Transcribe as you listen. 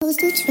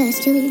supposed to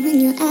trust you when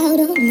you're out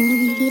all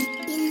night?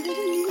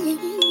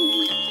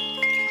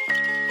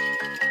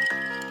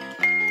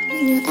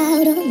 When you're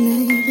out all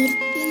night.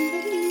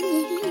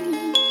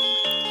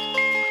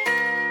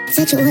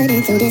 Said you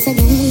wouldn't do this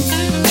again.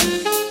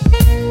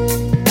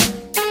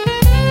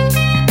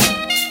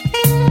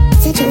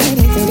 Said you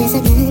wouldn't do this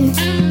again.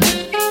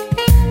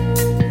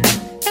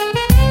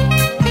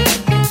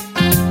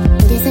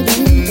 Do this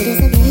again, do this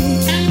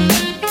again.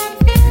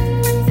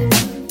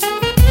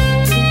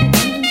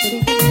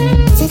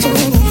 Said you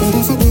wouldn't do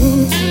this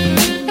again.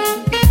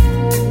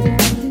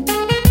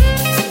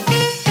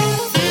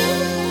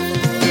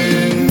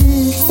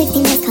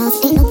 16 missed calls,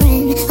 ain't no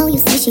friend. Oh, you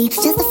say she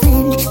just a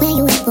friend. Where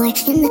you at, boy?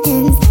 In the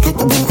ends. Cut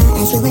the way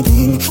I ask you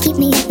again. Keep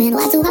me up, man,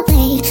 why do I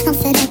play? I'm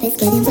fed up, it's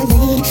getting too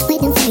late.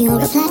 Waiting for your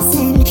reply,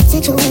 send.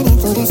 Said you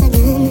wouldn't do this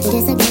again. Do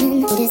this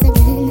again, do this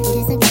again, do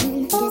this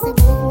again, do this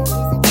again.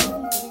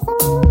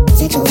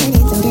 Said you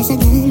wouldn't do this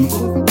again.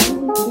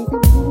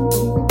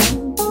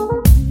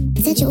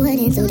 Said you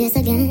wouldn't do this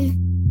again.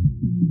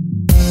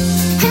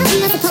 How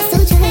am I supposed to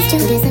trust you?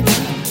 Do this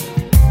again.